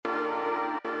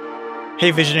Hey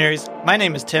Visionaries, my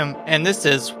name is Tim, and this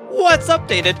is What's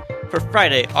Updated for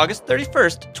Friday, August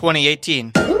 31st,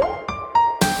 2018.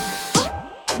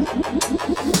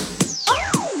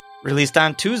 Released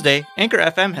on Tuesday, Anchor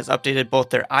FM has updated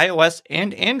both their iOS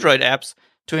and Android apps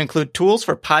to include tools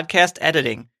for podcast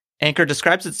editing. Anchor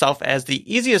describes itself as the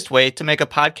easiest way to make a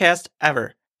podcast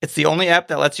ever. It's the only app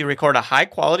that lets you record a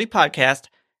high-quality podcast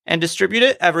and distribute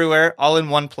it everywhere all in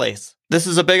one place. This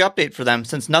is a big update for them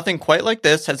since nothing quite like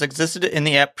this has existed in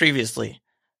the app previously.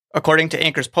 According to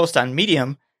Anchor's post on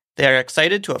Medium, they are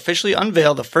excited to officially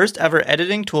unveil the first ever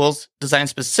editing tools designed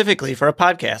specifically for a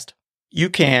podcast. You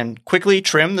can quickly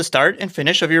trim the start and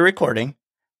finish of your recording,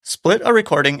 split a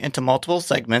recording into multiple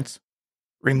segments,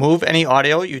 remove any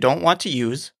audio you don't want to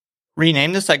use,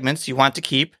 rename the segments you want to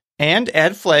keep, and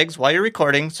add flags while you're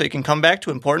recording so you can come back to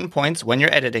important points when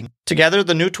you're editing. Together,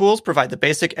 the new tools provide the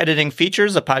basic editing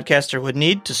features a podcaster would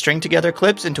need to string together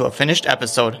clips into a finished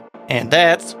episode. And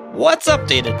that's What's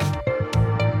Updated.